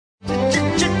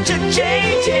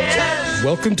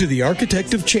Welcome to the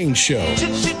Architect of Change Show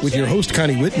with your host,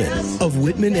 Connie Whitman of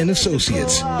Whitman and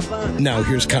Associates. Now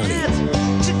here's Connie.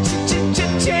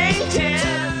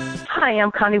 Hi, I'm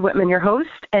Connie Whitman, your host,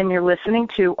 and you're listening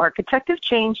to Architect of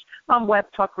Change on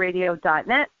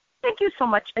webtalkradio.net. Thank you so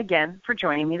much again for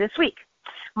joining me this week.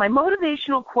 My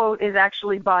motivational quote is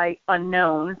actually by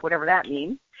Unknown, whatever that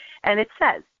means, and it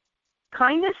says,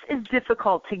 "Kindness is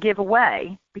difficult to give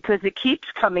away because it keeps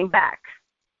coming back."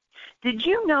 Did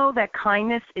you know that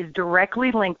kindness is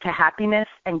directly linked to happiness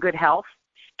and good health?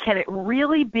 Can it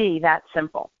really be that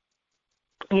simple?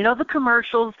 You know the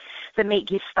commercials that make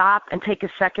you stop and take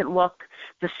a second look,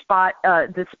 the spots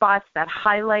that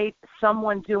highlight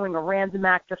someone doing a random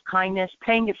act of kindness,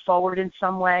 paying it forward in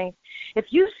some way?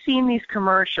 If you've seen these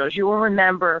commercials, you will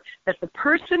remember that the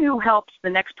person who helps the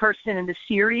next person in the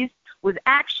series was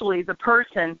actually the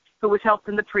person who was helped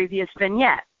in the previous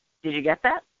vignette. Did you get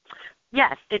that?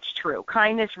 Yes, it's true.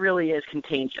 Kindness really is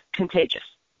contagious.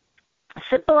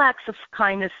 Simple acts of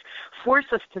kindness force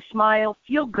us to smile,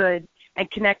 feel good, and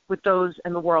connect with those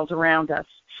in the world around us.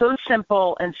 So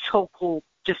simple and so cool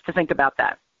just to think about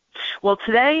that. Well,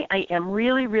 today I am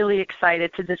really, really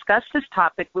excited to discuss this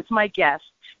topic with my guest,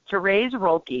 Therese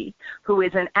Roelke, who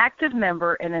is an active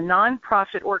member in a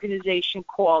nonprofit organization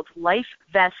called Life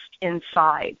Vest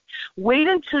Inside. Wait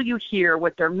until you hear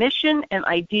what their mission and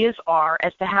ideas are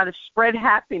as to how to spread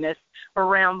happiness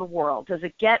around the world. Does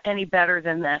it get any better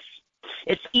than this?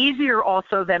 It's easier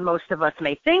also than most of us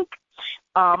may think.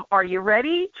 Are you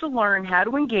ready to learn how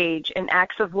to engage in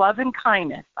acts of love and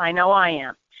kindness? I know I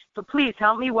am. So please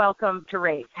help me welcome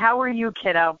Therese. How are you,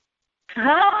 kiddo?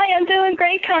 Hi, I'm doing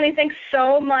great, Connie. Thanks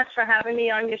so much for having me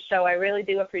on your show. I really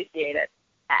do appreciate it.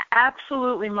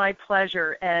 Absolutely my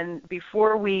pleasure. And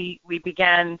before we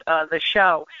began the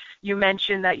show, you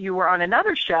mentioned that you were on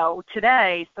another show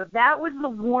today, so that was the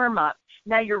warm-up.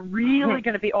 Now you're really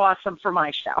going to be awesome for my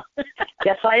show.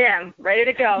 Yes, I am. Ready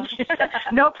to go.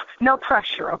 No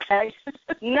pressure, okay?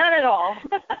 None at all.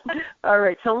 All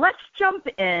right, so let's jump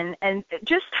in and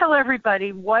just tell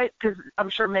everybody what, because I'm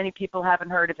sure many people haven't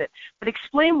heard of it, but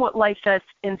explain what Life Vest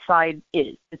Inside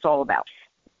is. It's all about.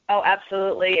 Oh,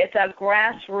 absolutely. It's a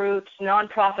grassroots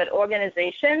nonprofit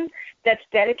organization that's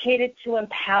dedicated to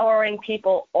empowering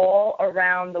people all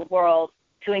around the world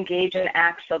to engage in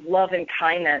acts of love and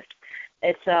kindness.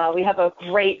 We have a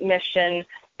great mission,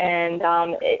 and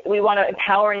we want to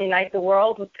empower and unite the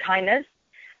world with kindness.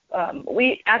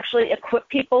 We actually equip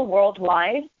people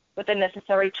worldwide with the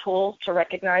necessary tools to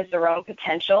recognize their own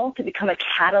potential, to become a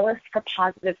catalyst for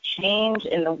positive change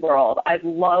in the world. I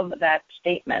love that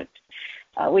statement.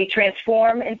 We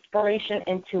transform inspiration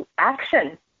into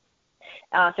action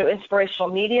through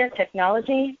inspirational media,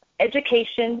 technology,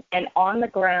 education, and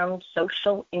on-the-ground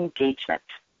social engagement.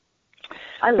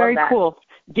 I love Very that. Cool.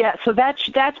 Yeah, so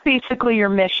that's basically your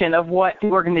mission of what the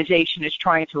organization is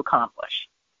trying to accomplish.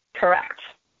 Correct.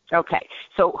 Okay.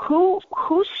 So who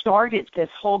started this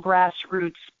whole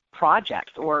grassroots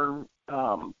project, or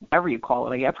whatever you call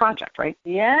it, a project, right?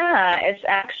 Yeah,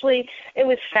 it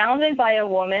was founded by a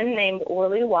woman named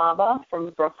Orly Waba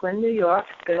from Brooklyn, New York,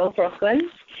 good old Brooklyn.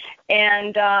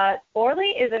 And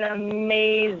Orly is an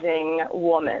amazing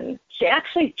woman. She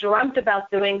actually dreamt about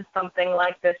doing something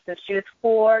like this since she was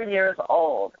 4 years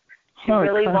old. She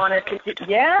really wanted to do,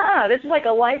 this is like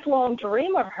a lifelong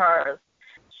dream of hers.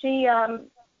 She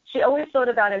always thought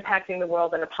about impacting the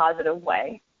world in a positive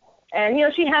way. And,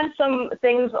 she had some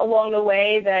things along the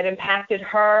way that impacted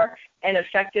her and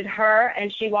affected her,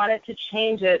 and she wanted to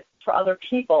change it for other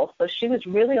people. So she was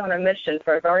really on a mission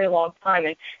for a very long time.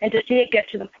 And to see it get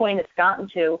to the point it's gotten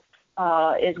to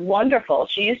is wonderful.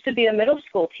 She used to be a middle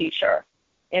school teacher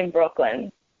in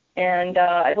Brooklyn. And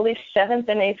I believe 7th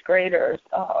and 8th graders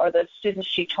are the students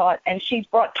she taught. And she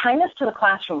brought kindness to the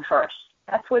classroom first.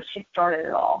 That's where she started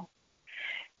it all.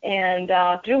 And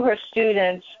through her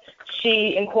students,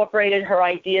 she incorporated her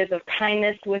ideas of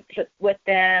kindness with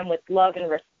them, with love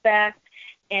and respect.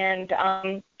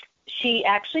 And she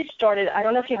actually started, I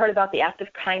don't know if you heard about the act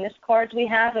of kindness cards we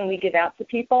have and we give out to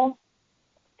people.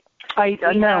 I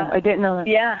didn't know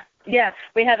that. Yeah.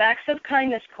 We have acts of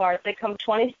kindness cards. They come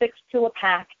 26 to a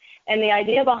pack. And the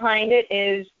idea behind it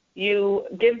is you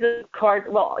give the card,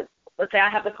 well, let's say I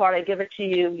have the card, I give it to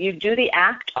you. You do the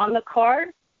act on the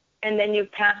card, and then you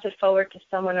pass it forward to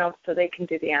someone else so they can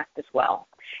do the act as well.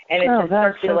 And it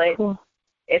circulates. So cool.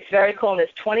 It's very cool. And there's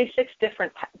 26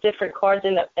 different cards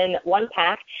in one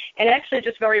pack. And actually,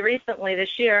 just very recently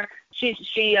this year, she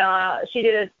did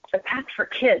a pack for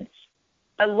kids.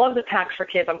 I love the pack for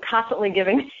kids. I'm constantly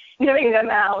giving giving them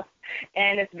out.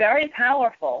 And it's very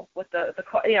powerful with the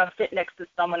sit next to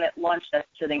someone at lunch that's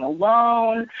sitting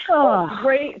alone. Oh,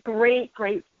 great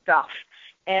stuff.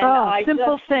 And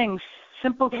simple things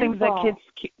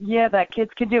that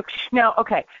kids can do. Now,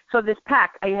 okay, so this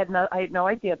pack, I had no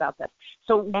idea about this.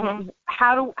 So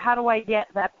how do I get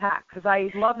that pack? Because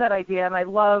I love that idea, and I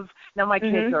love, now my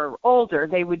kids are older,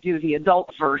 they would do the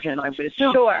adult version, I would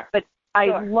assume. Sure. But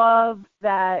I love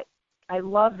that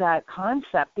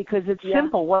concept because it's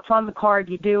simple. What's on the card,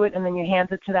 you do it, and then you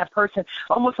hand it to that person,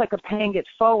 almost like a paying it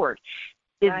forward.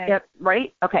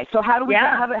 Right? Okay, so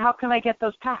how can I get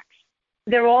those packs?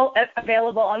 They're all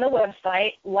available on the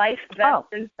website,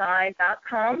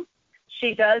 lifevestinside.com.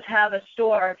 She does have a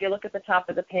store. If you look at the top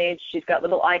of the page, she's got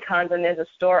little icons, and there's a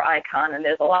store icon, and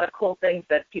there's a lot of cool things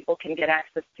that people can get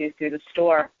access to through the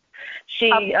store.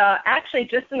 She actually,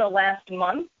 just in the last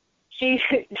month, she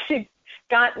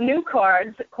got new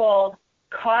cards called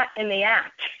Caught in the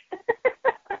Act.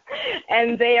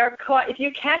 And they are caught. If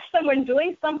you catch someone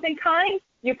doing something kind,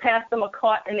 you pass them a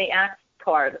Caught in the Act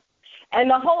card. And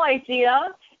the whole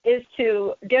idea is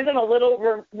to give them a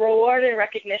little reward and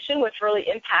recognition, which really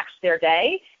impacts their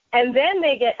day. And then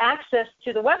they get access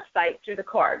to the website through the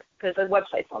card, because the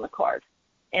website's on the card.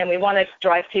 And we want to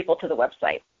drive people to the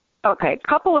website. Okay, a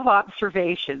couple of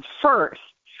observations. First,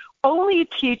 only a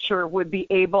teacher would be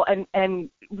able, and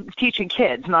teaching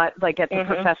kids, not like at the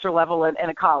professor level in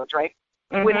a college, right?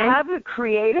 Would have the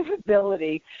creative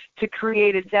ability to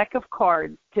create a deck of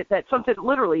cards that's something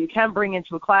literally you can bring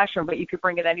into a classroom, but you could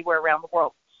bring it anywhere around the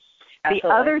world.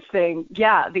 Absolutely.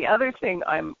 The other thing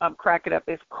I'm cracking up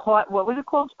is what was it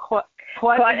called? Caught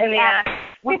in the act,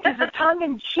 which is a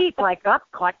tongue-in-cheek, like,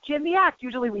 caught you in the act.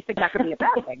 Usually we think that could be a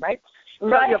bad thing, right?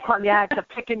 Right. You're caught in the act of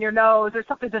picking your nose or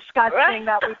something disgusting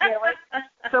that we do.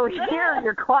 So here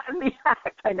you're caught in the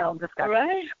act. I know I'm disgusting.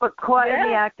 Right. But caught in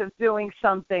the act of doing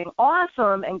something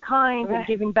awesome and kind and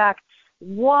giving back.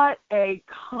 What a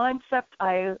concept.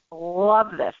 I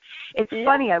love this. It's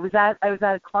funny. I was at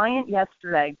a client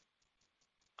yesterday.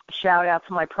 Shout out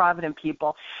to my Provident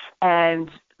people. And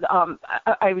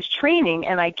I was training,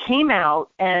 and I came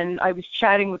out, and I was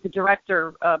chatting with the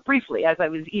director briefly as I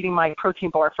was eating my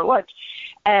protein bar for lunch.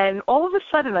 And all of a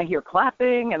sudden, I hear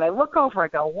clapping, and I look over. I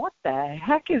go, what the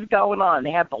heck is going on?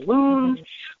 They have balloons.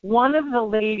 One of the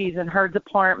ladies in her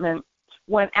department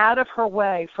went out of her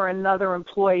way for another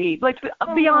employee, like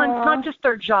beyond, not just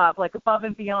their job, like above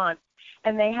and beyond.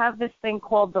 And they have this thing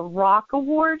called the Rock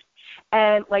Award.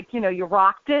 And, you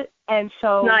rocked it. And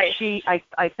so nice.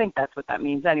 I think that's what that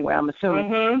means anyway, I'm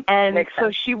assuming. And makes so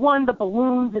sense. She won the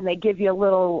balloons, and they give you a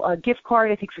little gift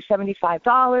card, I think, for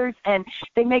 $75. And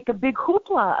they make a big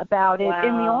hoopla about it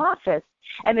in the office.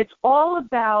 And it's all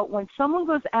about when someone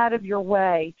goes out of your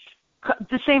way,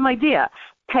 the same idea.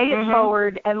 Pay it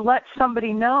forward and let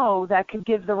somebody know that can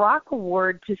give the Rock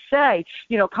Award to say,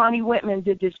 Connie Whitman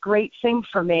did this great thing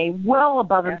for me, well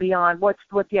above and beyond what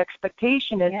the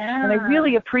expectation is. Yeah. And I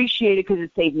really appreciate it because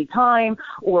it saved me time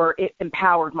or it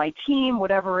empowered my team,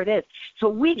 whatever it is. So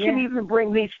we can even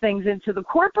bring these things into the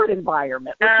corporate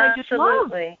environment, which I just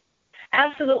love.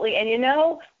 Absolutely. And,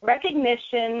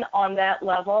 recognition on that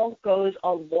level goes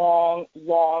a long,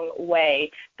 long way.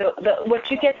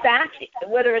 What you get back,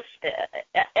 whether it's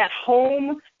at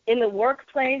home, in the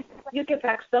workplace, you get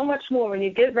back so much more when you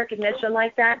give recognition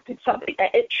like that to somebody.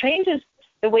 It changes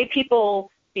the way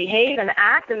people behave and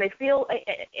act, and they feel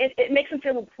it makes them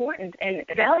feel important and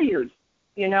valued.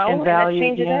 And that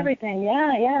changes everything.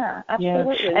 Yeah,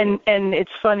 absolutely. Yeah. And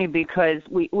it's funny because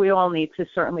we all need to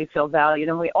certainly feel valued,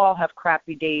 and we all have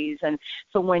crappy days. And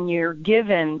so when you're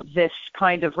given this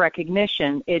kind of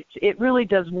recognition, it really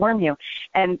does warm you.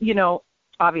 And,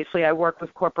 obviously I work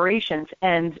with corporations,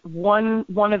 and one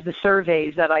of the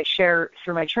surveys that I share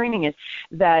through my training is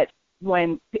that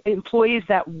when employees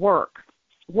that work,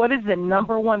 what is the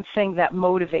number one thing that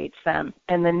motivates them?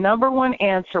 And the number one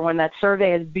answer when that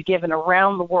survey has been given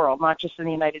around the world, not just in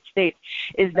the United States,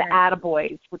 is the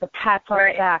attaboys with the pats on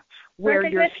the back, where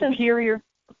your superior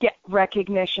get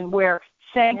recognition, where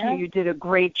thank you did a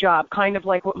great job, kind of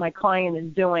like what my client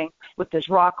is doing with this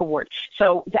Rock Award.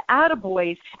 So the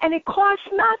attaboys, and it costs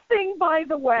nothing, by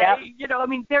the way.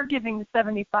 They're giving the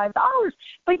 $75,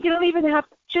 but you don't even have,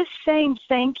 just saying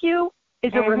thank you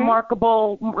is a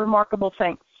remarkable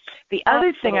thing. The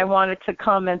other thing I wanted to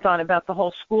comment on about the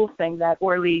whole school thing that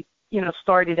Orly,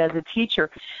 started as a teacher,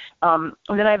 and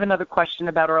then I have another question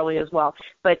about Orly as well.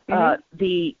 But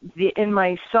in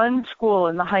my son's school,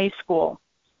 in the high school,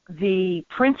 the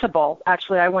principal,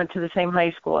 actually I went to the same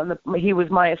high school, and he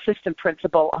was my assistant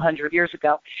principal 100 years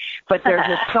ago. But there's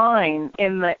a sign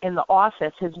in the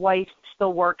office. His wife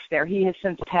still works there. He has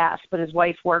since passed, but his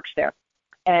wife works there.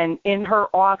 And in her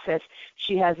office,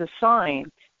 she has a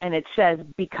sign, and it says,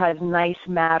 "Because nice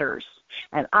matters."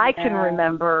 And I can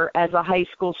remember as a high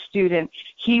school student,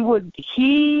 he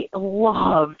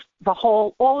loved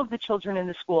all of the children in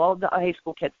the school, all of the high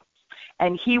school kids.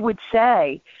 And he would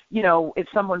say, if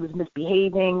someone was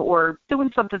misbehaving or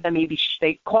doing something that maybe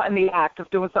they caught in the act of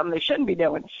doing something they shouldn't be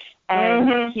doing.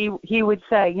 And he would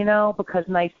say, because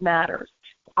nice matters.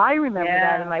 I remember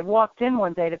that, and I walked in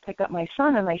one day to pick up my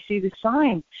son, and I see the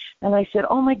sign, and I said,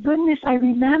 "Oh my goodness, I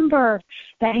remember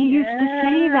that he used to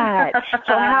say that."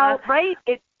 So how, right?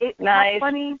 It's nice.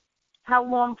 Funny how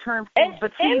long-term things,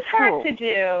 but impacted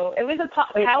you. It was a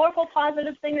powerful,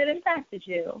 positive thing that impacted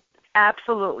you.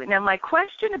 Absolutely. Now, my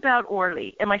question about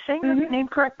Orly, am I saying her name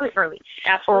correctly?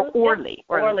 Absolutely.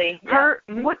 Or Orly. Orly.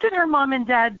 What did her mom and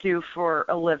dad do for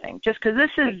a living? Just because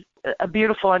this is a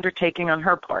beautiful undertaking on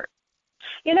her part.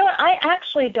 You know what? I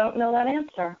actually don't know that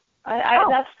answer.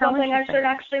 That's something I should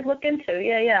actually look into.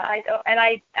 Yeah. I don't, and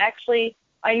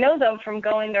I know them from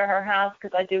going to her house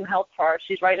because I do help her.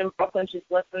 She's right in Brooklyn. She's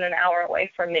less than an hour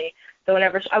away from me. So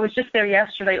I was just there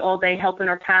yesterday all day helping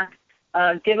her pack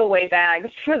giveaway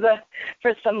bags for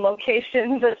some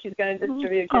locations that she's going to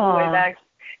distribute giveaway bags.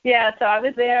 Yeah, so I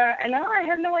was there, and I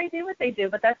have no idea what they do,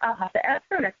 but I'll have to ask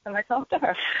her next time I talk to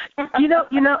her. And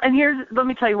let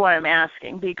me tell you why I'm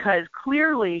asking, because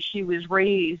clearly she was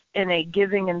raised in a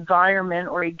giving environment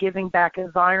or a giving back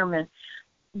environment.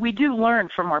 We do learn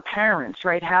from our parents,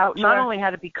 right? Not only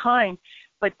how to be kind,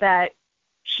 but that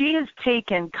she has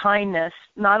taken kindness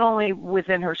not only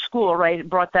within her school, right,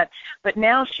 brought that, but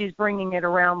now she's bringing it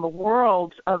around the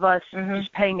world of us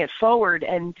just paying it forward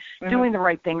and doing the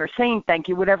right thing or saying thank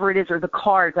you, whatever it is, or the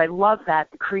cards. I love that,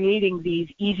 creating these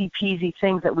easy peasy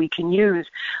things that we can use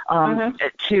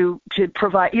to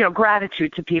provide,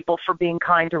 gratitude to people for being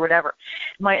kind or whatever.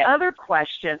 My other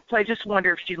question, so I just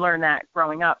wonder if she learned that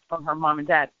growing up from her mom and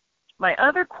dad. My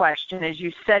other question is,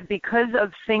 you said because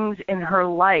of things in her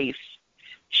life,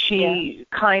 she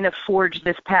kind of forged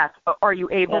this path. Are you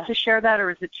able to share that,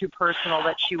 or is it too personal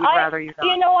that she would rather you not?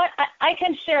 You know what? I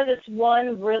can share this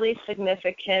one really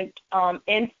significant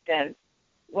instance.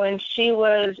 When she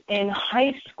was in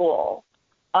high school,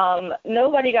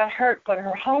 nobody got hurt, but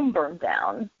her home burned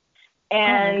down.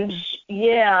 And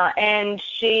and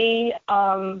she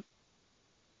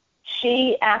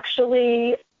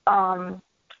actually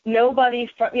nobody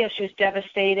from she was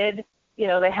devastated. They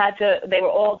were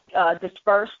all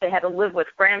dispersed. They had to live with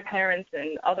grandparents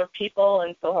and other people,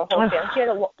 and so her whole family, she had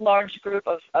a large group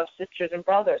of sisters and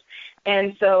brothers.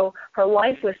 And so her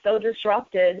life was so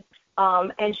disrupted,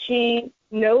 and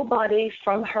nobody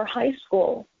from her high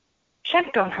school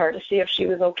checked on her to see if she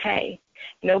was okay.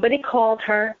 Nobody called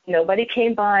her. Nobody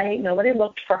came by. Nobody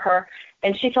looked for her.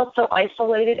 And she felt so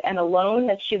isolated and alone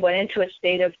that she went into a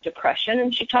state of depression,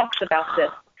 and she talks about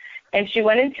this. And she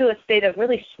went into a state of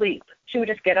really sleep. She would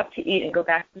just get up to eat and go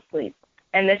back to sleep.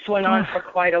 And this went on for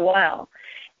quite a while.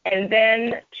 And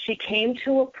then she came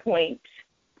to a point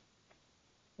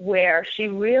where she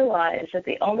realized that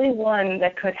the only one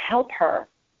that could help her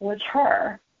was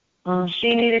her.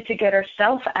 She needed to get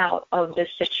herself out of this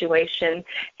situation.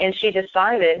 And she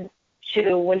decided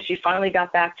when she finally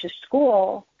got back to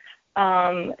school,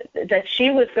 that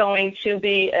she was going to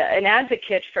be an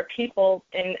advocate for people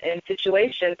in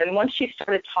situations. And once she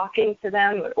started talking to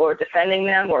them or defending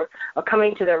them or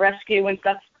coming to their rescue and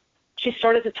stuff, she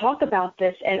started to talk about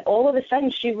this. And all of a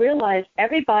sudden she realized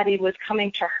everybody was coming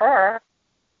to her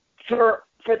for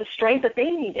the strength that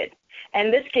they needed.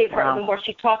 And this gave her, the more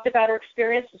she talked about her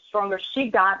experience, the stronger she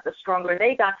got, the stronger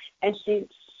they got. And she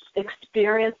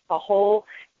experienced the whole,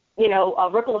 a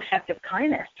ripple effect of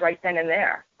kindness right then and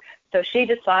there. So she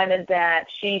decided that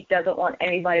she doesn't want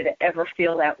anybody to ever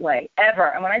feel that way, ever.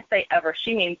 And when I say ever,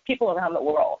 she means people around the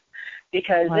world,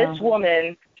 because this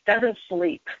woman doesn't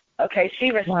sleep, okay?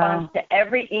 She responds to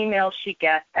every email she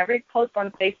gets, every post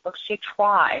on Facebook she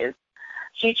tries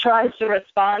to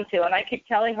respond to. And I keep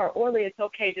telling her, Orly, it's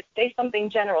okay, just say something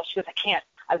general. She goes, I can't.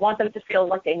 I want them to feel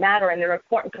like they matter and they're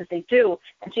important because they do.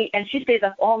 And she stays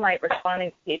up all night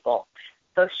responding to people.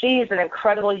 So she's an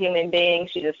incredible human being.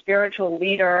 She's a spiritual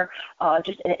leader,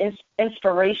 just an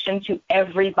inspiration to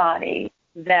everybody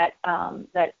that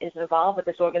is involved with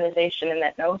this organization and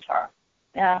that knows her.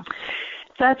 Yeah.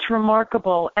 That's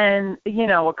remarkable. And,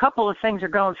 a couple of things are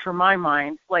going through my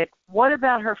mind. Like, what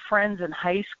about her friends in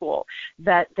high school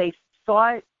that they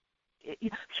thought –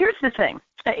 here's the thing.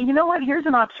 You know what? Here's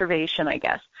an observation, I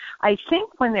guess. I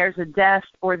think when there's a death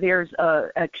or there's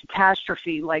a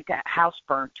catastrophe like a house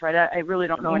burnt, right? I really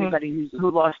don't know anybody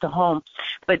who lost a home.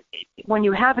 But when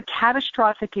you have a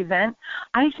catastrophic event,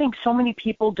 I think so many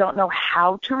people don't know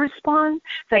how to respond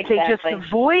that they just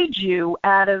avoid you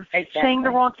out of saying the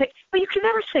wrong thing. But you can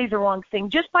never say the wrong thing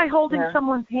just by holding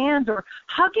someone's hand or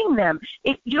hugging them.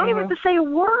 You don't even have to say a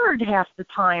word half the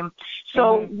time.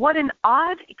 So what an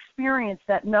odd experience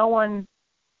that no one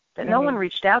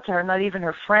reached out to her, not even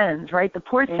her friends, right? The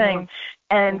poor thing.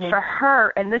 And for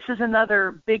her, and this is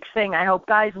another big thing, I hope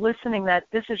guys listening that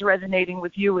this is resonating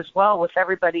with you as well, with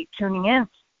everybody tuning in,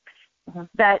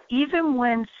 that even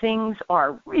when things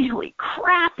are really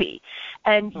crappy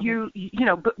and you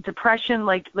know, depression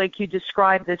like you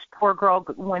described this poor girl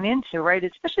went into, right?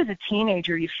 Especially as a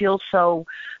teenager, you feel so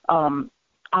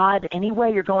odd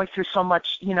anyway. You're going through so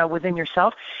much, you know, within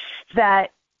yourself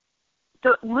that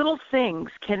the little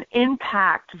things can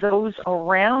impact those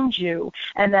around you,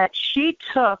 and that she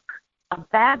took a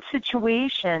bad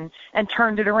situation and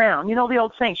turned it around. You know the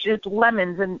old saying, she did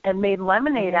lemons and made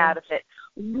lemonade out of it.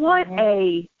 What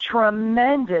a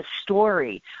tremendous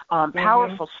story,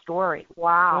 powerful story.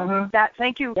 Wow.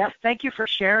 Thank you for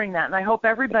sharing that. And I hope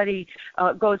everybody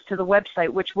goes to the website,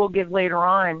 which we'll give later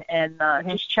on, and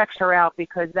just checks her out,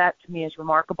 because that to me is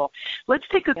remarkable. Let's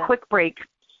take a quick break.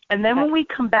 And then when we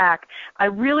come back, I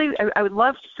would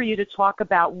love for you to talk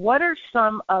about what are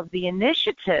some of the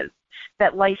initiatives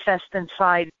that LifeVest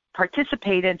Inside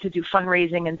participate in to do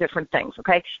fundraising and different things,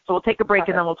 okay? So we'll take a break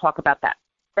and then we'll talk about that.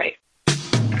 Great.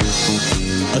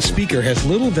 A speaker has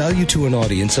little value to an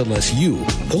audience unless you,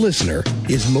 the listener,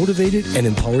 is motivated and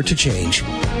empowered to change.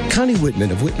 Connie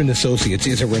Whitman of Whitman Associates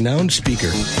is a renowned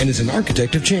speaker and is an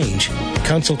architect of change.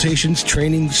 Consultations,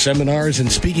 training, seminars,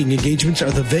 and speaking engagements are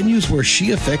the venues where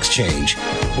she affects change.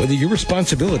 Whether your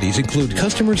responsibilities include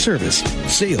customer service,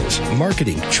 sales,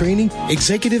 marketing, training,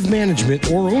 executive management,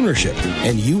 or ownership,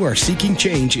 and you are seeking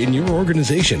change in your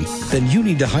organization, then you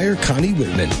need to hire Connie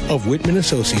Whitman of Whitman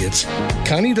Associates.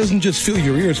 Connie doesn't just fill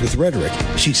your ears with rhetoric.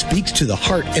 She speaks to the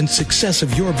heart and success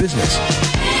of your business.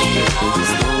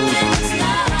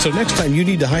 So next time you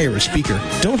need to hire a speaker,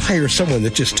 don't hire someone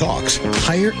that just talks.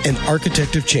 Hire an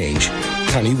architect of change.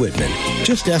 Connie Whitman.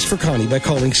 Just ask for Connie by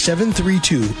calling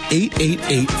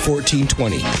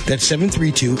 732-888-1420. That's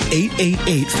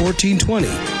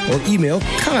 732-888-1420. Or email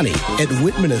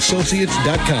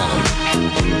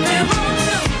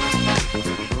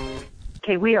Connie@WhitmanAssociates.com.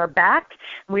 Okay, we are back.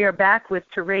 We are back with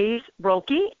Therese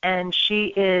Rolke, and she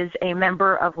is a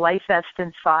member of LifeVest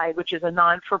Inside, which is a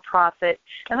non-for-profit,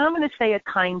 and I'm going to say a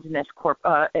kindness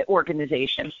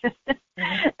organization.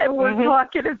 And we're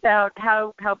talking about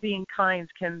how being kind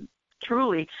can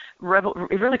truly,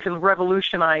 can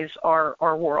revolutionize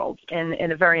our world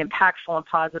in a very impactful and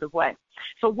positive way.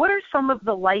 So what are some of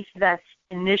the LifeVest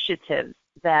initiatives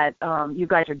that you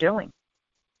guys are doing?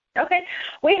 Okay.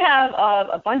 We have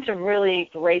a bunch of really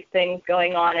great things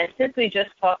going on. And since we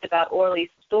just talked about Orly's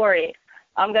story,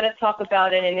 I'm going to talk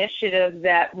about an initiative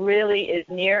that really is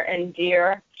near and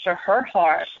dear to her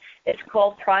heart. It's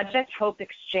called Project Hope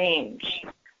Exchange.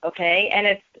 Okay? And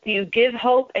it's you give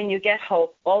hope and you get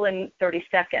hope all in 30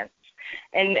 seconds.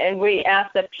 And we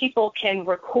ask that people can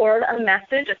record a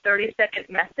message, a 30-second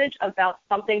message about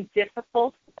something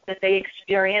difficult that they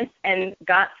experienced and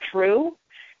got through.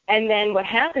 And then what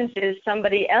happens is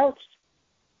somebody else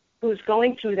who's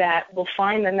going through that will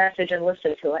find the message and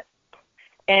listen to it.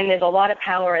 And there's a lot of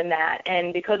power in that.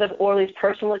 And because of Orly's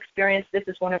personal experience, this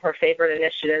is one of her favorite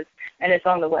initiatives, and it's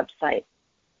on the website.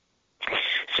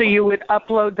 So you would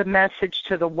upload the message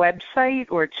to the website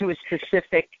or to a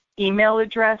specific email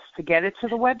address to get it to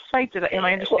the website? Am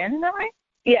I understanding that right?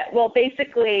 Yeah, well,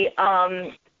 basically,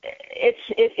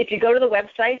 if you go to the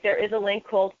website, there is a link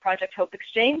called Project Hope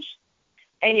Exchange.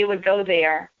 And you would go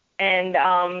there, and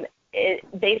it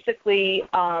basically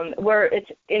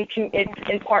it's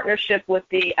in partnership with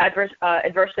the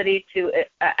Adversity to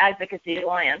Advocacy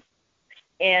Alliance,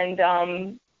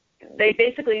 and they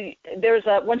basically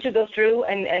once you go through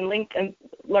and link and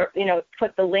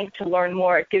put the link to learn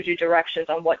more, it gives you directions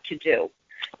on what to do.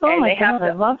 Oh my God,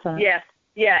 I love that.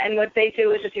 Yeah, and what they do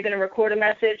is if you're going to record a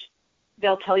message,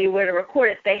 they'll tell you where to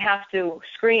record it. They have to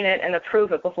screen it and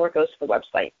approve it before it goes to the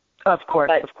website. Of course,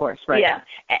 right. Yeah,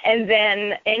 and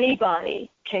then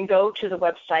anybody can go to the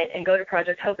website and go to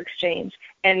Project Hope Exchange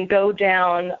and go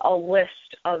down a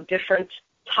list of different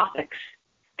topics.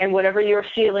 And whatever you're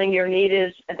feeling your need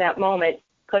is at that moment,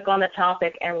 click on the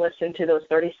topic and listen to those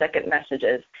 30-second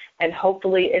messages. And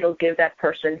hopefully it'll give that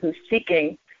person who's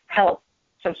seeking help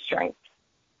some strength.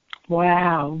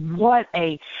 Wow,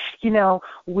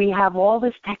 we have all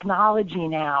this technology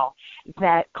now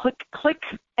that click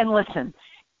and listen.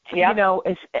 Yep.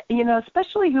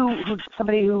 Especially who's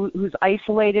somebody who's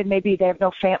isolated. Maybe they have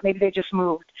no maybe they just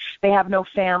moved. They have no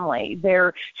family.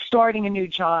 They're starting a new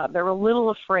job. They're a little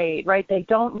afraid, right? They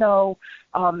don't know,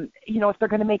 if they're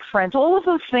going to make friends. All of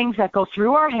those things that go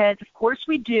through our heads. Of course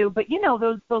we do, but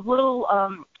those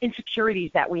little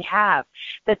insecurities that we have,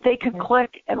 that they can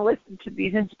click and listen to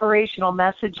these inspirational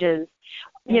messages.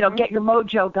 Get your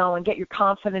mojo going, get your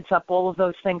confidence up. All of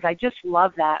those things. I just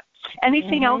love that.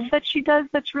 Anything else that she does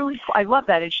that's really cool? I love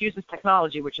that. And she uses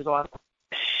technology, which is awesome.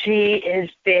 She is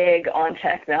big on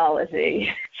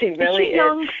technology. She really is.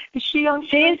 Young? Is she young?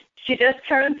 She just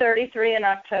turned 33 in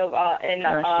October,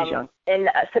 in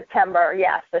September.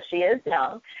 Yes, so she is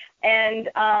young. And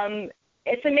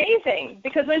it's amazing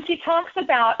because when she talks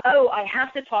about, I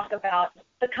have to talk about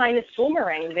the Kindness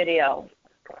Boomerang video,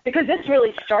 because this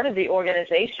really started the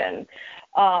organization.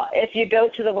 If you go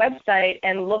to the website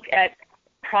and look at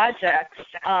projects,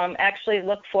 actually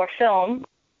look for film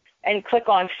and click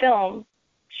on film,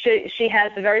 she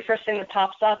has the very first thing that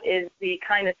pops up is the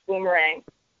Kindness Boomerang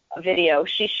video.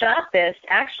 She shot this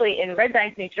actually in Red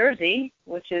Bank, New Jersey,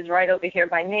 which is right over here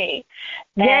by me.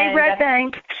 Yay, Red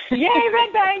Bank! Yay,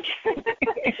 Red Bank!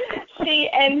 She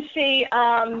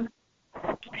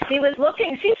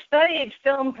studied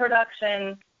film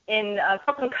production in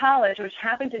Brooklyn College, which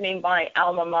happened to be my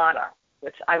alma mater,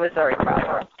 which I was very proud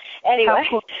of. Anyway,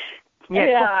 cool.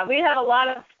 Yeah, we have a lot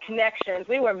of connections.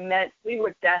 We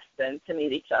were destined to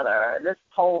meet each other. This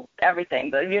whole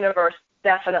everything, the universe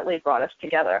definitely brought us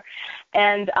together.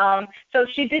 And so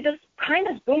she did this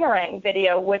Kindness Boomerang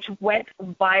video, which went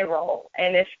viral.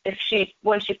 And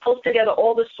when she pulls together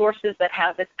all the sources that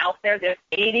have this out there, there's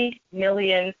 80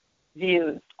 million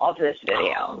views of this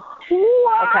video.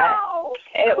 Wow!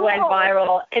 Okay. It went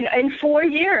viral in 4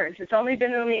 years. It's only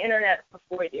been on the internet for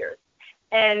 4 years.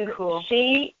 And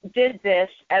she did this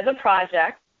as a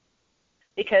project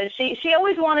because she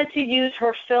always wanted to use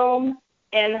her film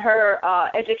and her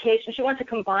education. She wanted to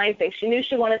combine things. She knew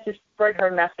she wanted to spread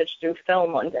her message through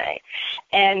film one day.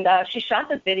 And she shot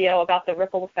this video about the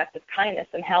ripple effect of kindness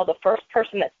and how the first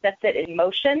person that sets it in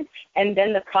motion, and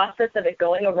then the process of it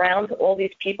going around to all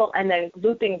these people and then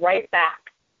looping right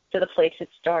back to the place it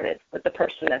started with the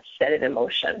person that set it in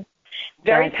motion.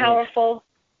 Very powerful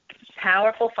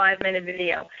 5-minute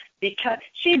video, because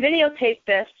she videotaped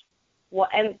this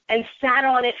and sat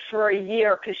on it for a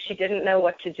year because she didn't know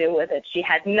what to do with it. She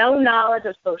had no knowledge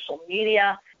of social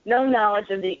media, no knowledge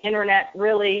of the internet,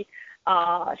 really.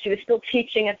 She was still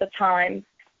teaching at the time.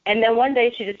 And then one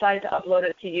day she decided to upload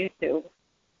it to YouTube.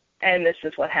 And this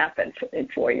is what happened in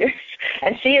 4 years.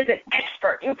 And she is an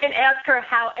expert. You can ask her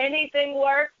how anything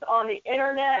works on the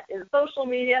internet, in social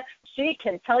media. She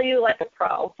can tell you like a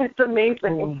pro. It's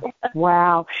amazing.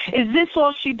 Wow. Is this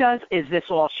all she does?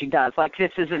 Like,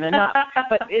 this isn't enough.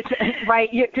 But it's right,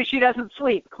 because she doesn't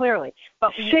sleep, clearly.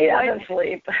 But she doesn't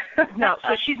sleep. No,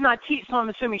 so she's not so I'm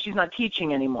assuming she's not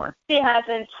teaching anymore. She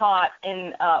hasn't taught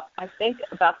in, I think,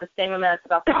 about the same amount. It's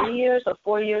about 3 years or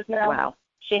 4 years now. Wow.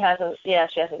 She hasn't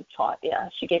taught. Yeah,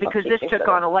 she gave up because this took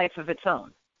on a life of its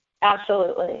own.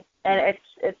 Absolutely, and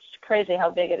it's crazy how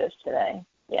big it is today.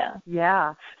 Yeah.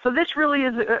 Yeah. So this really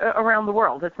is around the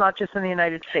world. It's not just in the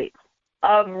United States.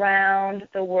 Around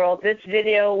the world. This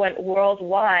video went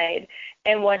worldwide,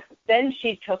 and what then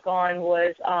she took on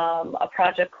was a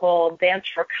project called Dance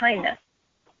for Kindness.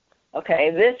 Okay,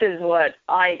 this is what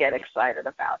I get excited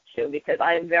about too, because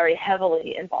I'm very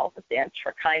heavily involved with Dance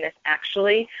for Kindness.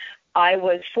 Actually, I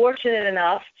was fortunate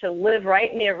enough to live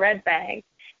right near Red Bank,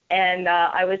 and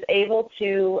I was able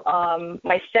to,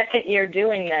 my second year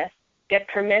doing this, get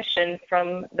permission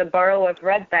from the borough of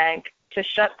Red Bank to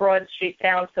shut Broad Street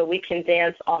down so we can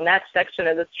dance on that section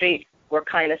of the street where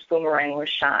Kindness Boomerang was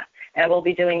shot. And we'll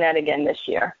be doing that again this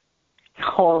year.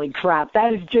 Holy crap,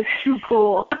 that is just too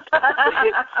cool.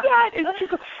 That is too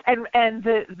cool. And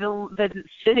the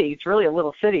city, it's really a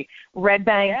little city, Red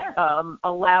Bank,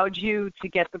 allowed you to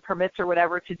get the permits or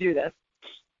whatever to do this.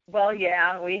 Well,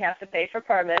 yeah, we have to pay for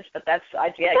permits, but I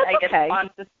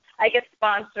get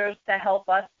sponsors to help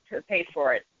us to pay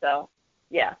for it. So,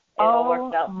 yeah, it all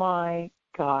works out. Oh, my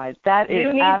God, that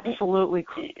is absolutely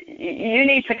cool. You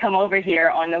need to come over here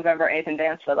on November 8th and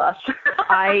dance with us.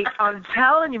 I'm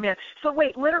telling you, man. So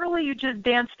wait, literally you just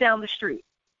dance down the street?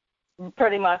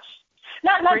 Pretty much.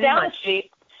 Not down the street.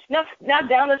 No, not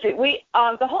down the street. We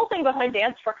the whole thing behind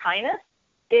Dance for Kindness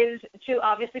is to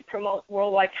obviously promote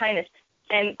worldwide kindness.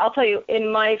 And I'll tell you, in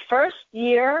my first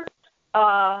year,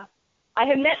 I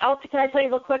had met. Can I tell you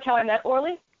real quick how I met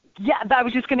Orly? Yeah, I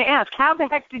was just going to ask, how the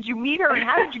heck did you meet her and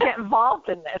how did you get involved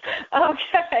in this?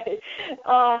 Okay.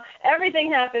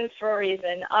 Everything happens for a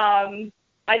reason.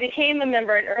 I became a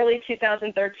member in early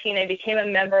 2013. I became a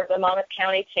member of the Monmouth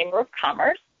County Chamber of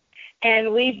Commerce,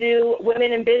 and we do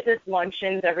women in business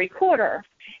luncheons every quarter.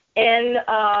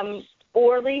 And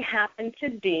Orly happened to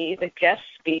be the guest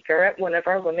speaker at one of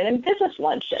our women in business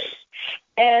luncheons.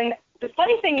 And the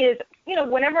funny thing is,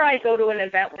 whenever I go to an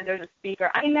event where there's a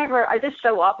speaker, I just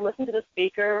show up, listen to the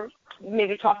speaker,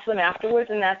 maybe talk to them afterwards,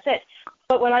 and that's it.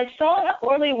 But when I saw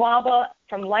Orly Waba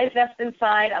from Life Vest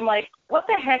Inside, I'm like, what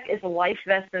the heck is Life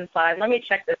Vest Inside? Let me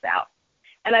check this out.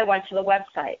 And I went to the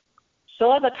website,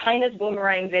 saw the Kindness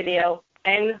Boomerang video,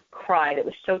 and cried. It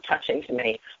was so touching to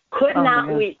me. Could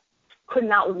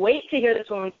not wait to hear this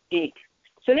woman speak.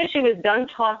 As soon as she was done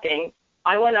talking,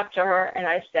 I went up to her and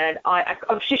I said,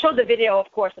 she showed the video,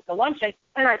 of course, at the luncheon,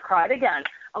 and I cried again.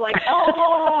 I'm like,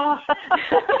 oh.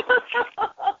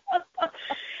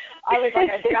 I was like,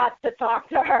 I've got to talk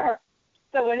to her.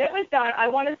 So when it was done, I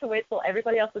wanted to wait till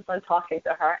everybody else was done talking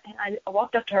to her. And I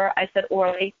walked up to her. I said,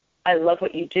 Orly, I love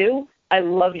what you do. I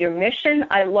love your mission.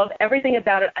 I love everything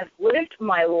about it. I've lived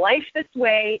my life this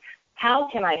way. How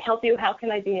can I help you? How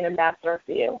can I be an ambassador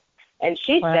for you? And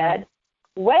she said,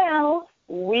 well,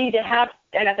 we have,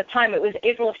 and at the time it was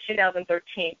April of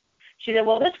 2013. She said,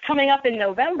 well, this coming up in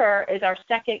November is our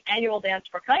second annual Dance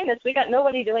for Kindness. We got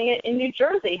nobody doing it in New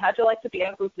Jersey. How'd you like to be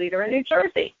a group leader in New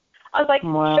Jersey? I was like,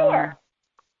 sure.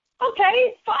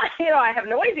 Okay, fine. I have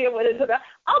no idea what it's about.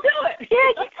 I'll do it.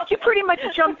 Yeah, you pretty much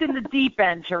jumped in the deep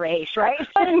end, Therese, right?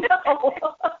 I know.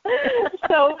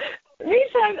 So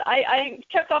recently, I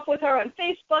kept up with her on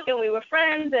Facebook, and we were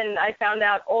friends, and I found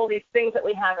out all these things that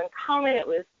we have in common. It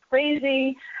was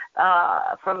crazy.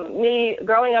 From me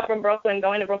growing up in Brooklyn,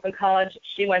 going to Brooklyn College,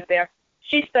 she went there.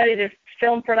 She studied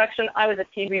film production. I was a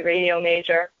TV radio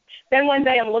major. Then one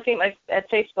day I'm looking at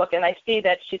Facebook, and I see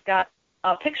that she's got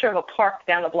a picture of a park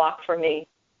down the block from me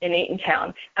in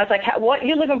Eatontown. I was like, what?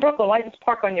 You live in Brooklyn. Why is this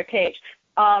park on your page?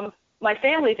 My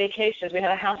family vacations, we had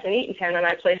a house in Eatontown, and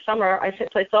I play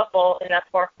softball in that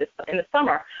park in the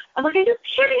summer. I was like, are you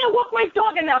kidding? I walk my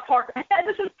dog in that park.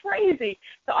 This is crazy.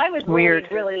 So I was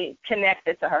really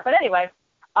connected to her. But anyway,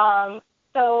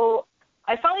 so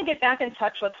I finally get back in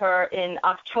touch with her in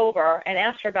October and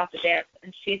asked her about the dance,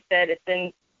 and she said it's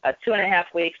in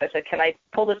 2.5 weeks. I said, can I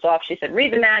pull this off? She said,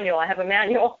 read the manual. I have a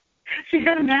manual. She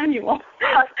got a manual.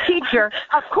 Teacher,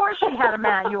 of course she had a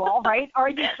manual, right? Are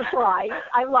you surprised?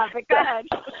 I love it. Go ahead.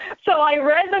 So I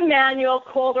read the manual,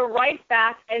 called her right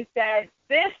back, and said,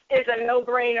 this is a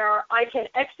no-brainer. I can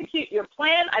execute your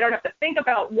plan. I don't have to think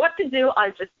about what to do. I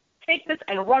just take this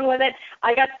and run with it.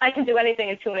 I can do anything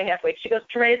in 2.5 weeks. She goes,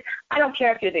 Therese, I don't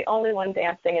care if you're the only one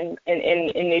dancing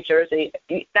in New Jersey.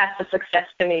 That's a success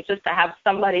to me, just to have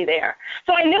somebody there.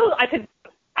 So I knew I could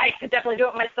definitely do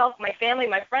it myself, my family,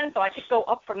 my friends, so I could go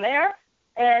up from there.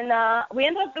 And we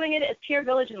ended up doing it at Pier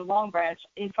Village in Long Branch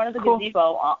in front of the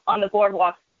gazebo on the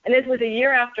boardwalk. And this was a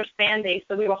year after Sandy,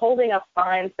 so we were holding up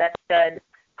signs that said,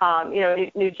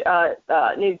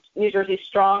 New Jersey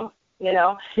Strong,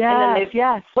 Yes, and then they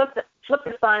flip the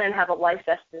sign and have a Life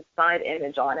Vest Inside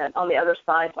image on it. On the other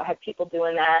side, so I had people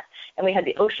doing that, and we had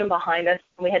the ocean behind us,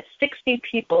 and we had 60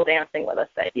 people dancing with us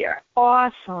that year.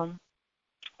 Awesome.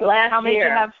 How many do you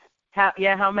have?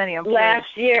 How many?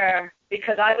 Last year,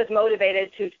 because I was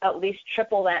motivated to at least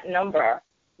triple that number,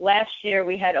 last year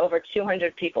we had over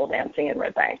 200 people dancing in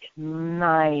Red Bank.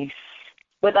 Nice.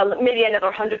 With maybe another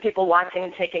 100 people watching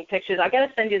and taking pictures. I got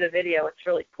to send you the video. It's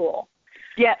really cool.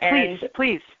 Yeah,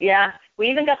 please. Yeah, we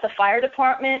even got the fire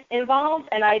department involved,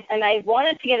 and I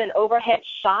wanted to get an overhead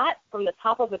shot from the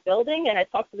top of the building, and I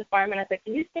talked to the fireman. I said,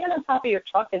 can you stand on top of your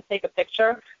truck and take a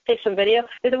picture, take some video?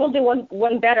 They said, we'll do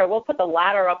one better. We'll put the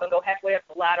ladder up and go halfway up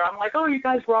the ladder. I'm like, oh, you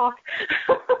guys rock.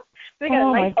 We got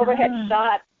a nice overhead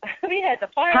shot. We had the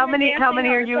fireman. How many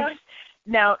are you?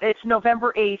 Now, it's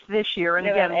November 8th this year, and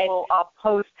again, I'll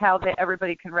post how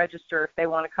everybody can register if they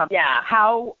want to come. Yeah.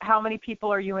 How many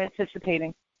people are you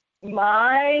anticipating?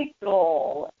 My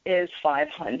goal is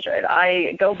 500.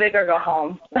 I go big or go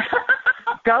home.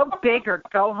 Go big or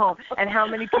go home. And how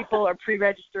many people are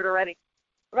pre-registered already?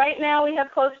 Right now we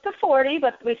have close to 40,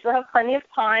 but we still have plenty of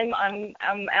time. I'm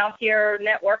out here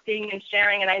networking and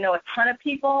sharing, and I know a ton of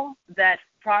people that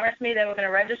promised me they were going to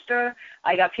register.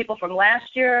 I got people from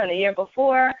last year and the year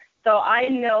before, so I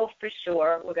know for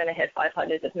sure we're going to hit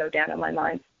 500. There's no doubt in my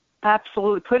mind.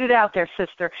 Absolutely. Put it out there,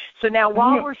 sister. So now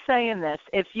while we're saying this,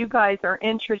 if you guys are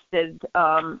interested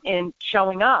in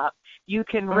showing up, you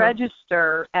can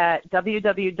register at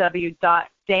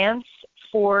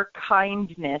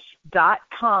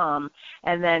www.danceforkindness.com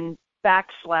and then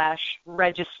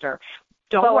 /register.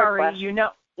 Don't Forward worry, slash. you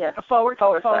know, Yes. forward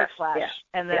slash, Yeah.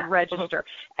 and then Yeah. register.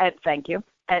 And thank you.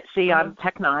 And see, I'm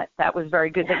tech not. That was very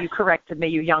good that you corrected me,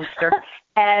 you youngster.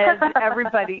 And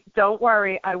everybody, don't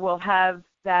worry. I will have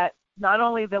that, not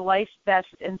only the Life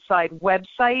Vest Inside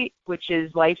website, which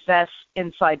is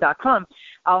lifevestinside.com.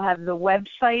 I'll have the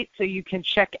website so you can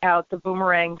check out the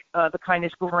Boomerang, the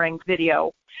Kindness Boomerang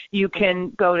video. You can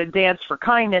go to Dance for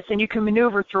Kindness, and you can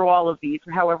maneuver through all of these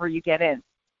however you get in.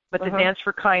 But the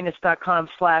danceforkindness.com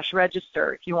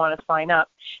 /register if you want to sign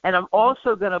up. And I'm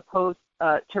also going to post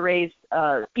Teresa's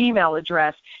email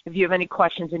address if you have any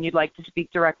questions and you'd like to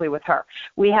speak directly with her.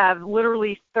 We have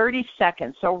literally 30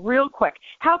 seconds. So real quick,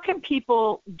 how can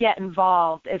people get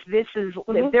involved if this is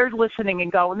if they're listening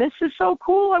and going, this is so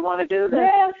cool, I want to do this?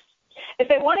 Yes. If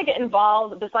they want to get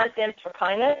involved, besides Dance for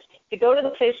Kindness, if you go to the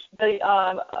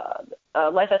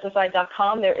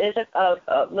lifevestinside.com, there is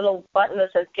a little button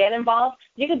that says Get Involved.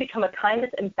 You can become a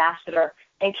kindness ambassador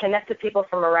and connect to people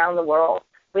from around the world.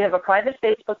 We have a private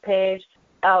Facebook page.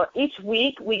 Each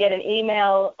week we get an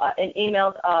email,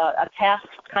 a task,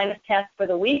 kindness task for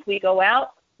the week. We go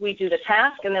out, we do the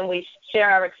task, and then we share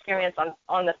our experience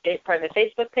on the private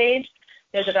Facebook page.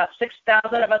 There's about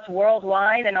 6,000 of us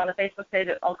worldwide, and on the Facebook page,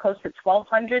 close to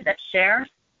 1,200 that share.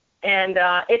 And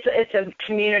it's a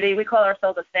community. We call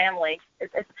ourselves a family.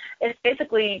 It's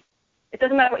basically, it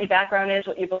doesn't matter what your background is,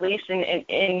 what your beliefs in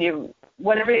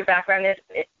whatever your background is.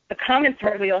 The common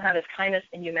thread we all have is kindness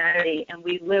and humanity, and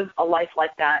we live a life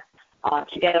like that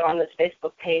together on this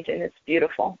Facebook page, and it's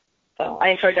beautiful. So I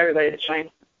encourage everybody to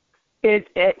join.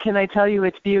 Can I tell you,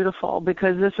 it's beautiful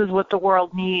because this is what the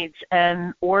world needs.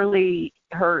 And Orly,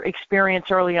 her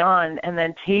experience early on, and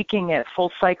then taking it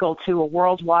full cycle to a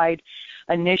worldwide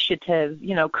initiative,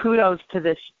 kudos to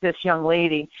this young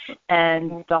lady.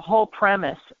 And the whole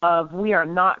premise of we are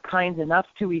not kind enough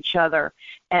to each other.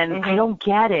 And I don't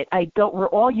get it. We're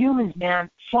all humans, man,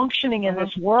 functioning in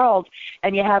this world.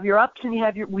 And you have your ups and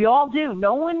we all do.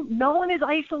 No one is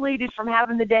isolated from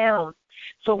having the downs.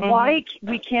 So why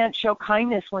we can't show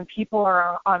kindness when people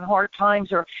are on hard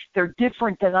times or they're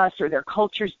different than us or their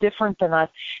culture's different than us?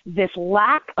 This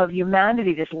lack of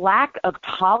humanity, this lack of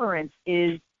tolerance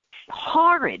is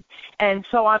horrid. And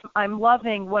so I'm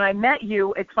loving, when I met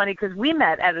you, it's funny because we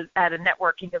met at a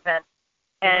networking event.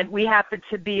 And we happened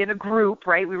to be in a group,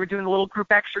 right? We were doing a little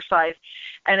group exercise.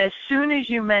 And as soon as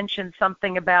you mentioned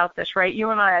something about this, right,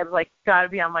 you and I have got to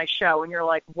be on my show. And you're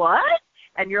like, what?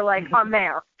 And you're like, I'm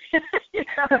there.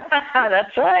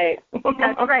 That's right.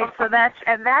 That's right. So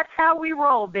that's how we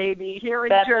roll, baby, here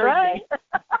in Jersey. Right.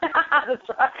 That's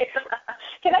right.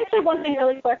 Can I say one thing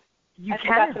really quick? You can.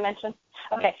 Forgot to mention.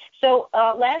 Okay. So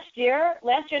last year's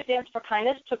Dance for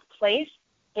Kindness took place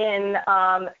in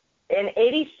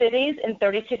 80 cities in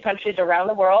 32 countries around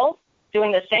the world,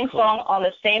 doing the same song on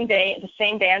the same day, the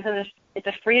same dance. And it's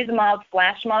a freeze mob,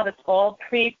 flash mob. It's all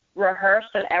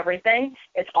pre-rehearsed and everything.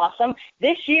 It's awesome.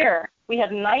 This year, we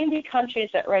have 90 countries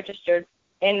that registered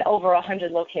in over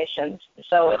 100 locations.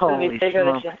 So it's going to be bigger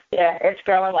this year. Yeah, it's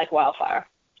growing like wildfire.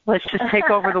 Let's just take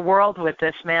over the world with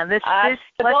this, man. Let's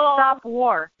stop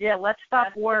war. Yeah, let's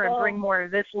stop war and bring more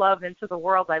of this love into the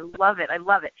world. I love it.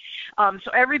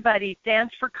 So everybody,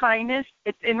 Dance for Kindness.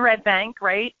 It's in Red Bank,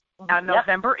 right? On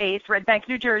November 8th, Red Bank,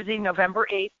 New Jersey, November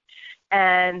 8th.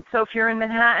 And so if you're in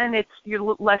Manhattan,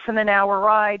 you're less than an hour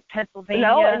ride. Pennsylvania.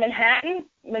 No, in Manhattan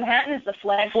is the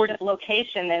flagship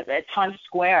location at Times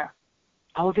Square.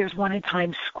 Oh, there's one in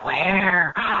Times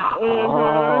Square.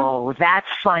 Oh, that's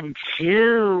fun,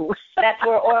 too. That's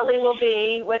where Orly will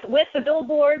be with the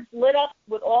billboards lit up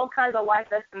with all kinds of Life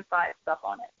Vest Inside stuff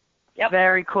on it. Yep.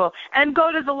 Very cool. And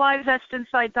go to the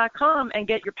LifeVestInside.com and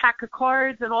get your pack of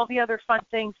cards and all the other fun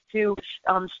things to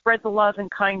spread the love and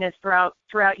kindness throughout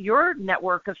your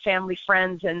network of family,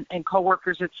 friends, and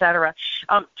coworkers, etc.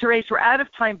 Teresa, we're out of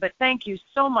time, but thank you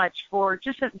so much for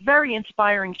just a very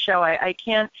inspiring show. I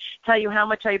can't tell you how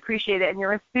much I appreciate it, and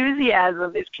your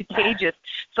enthusiasm is contagious.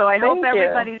 So I hope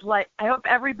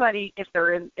everybody, if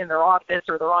they're in their office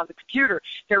or they're on the computer,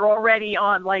 they're already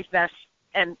on Life Vest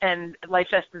and Life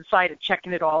Vest Inside and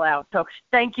checking it all out. So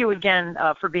thank you again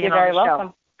for being You're on very the show.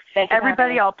 Welcome. Thank you.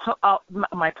 Everybody,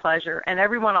 my pleasure. And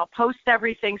everyone, I'll post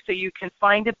everything so you can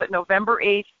find it. But November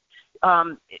 8th,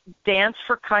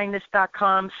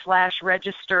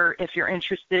 danceforkindness.com/register if you're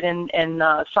interested in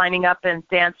signing up and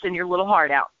dancing your little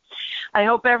heart out. I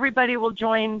hope everybody will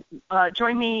join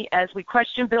me as we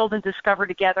question, build, and discover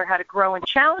together how to grow and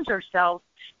challenge ourselves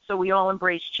so we all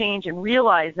embrace change and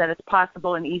realize that it's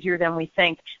possible and easier than we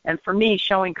think. And for me,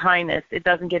 showing kindness, it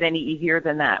doesn't get any easier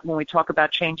than that when we talk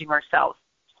about changing ourselves.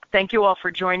 Thank you all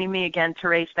for joining me again,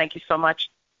 Therese. Thank you so much.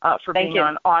 for being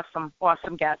on. Awesome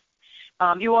guest.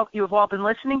 You have all been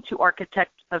listening to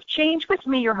Architect of Change with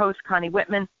me, your host, Connie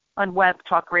Whitman, on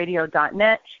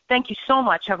webtalkradio.net. Thank you so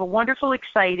much. Have a wonderful,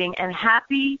 exciting, and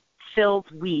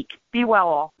happy-filled week. Be well,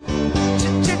 all.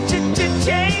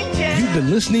 You've been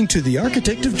listening to The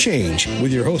Architect of Change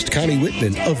with your host, Connie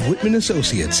Whitman of Whitman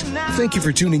Associates. Thank you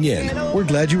for tuning in. We're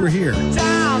glad you were here.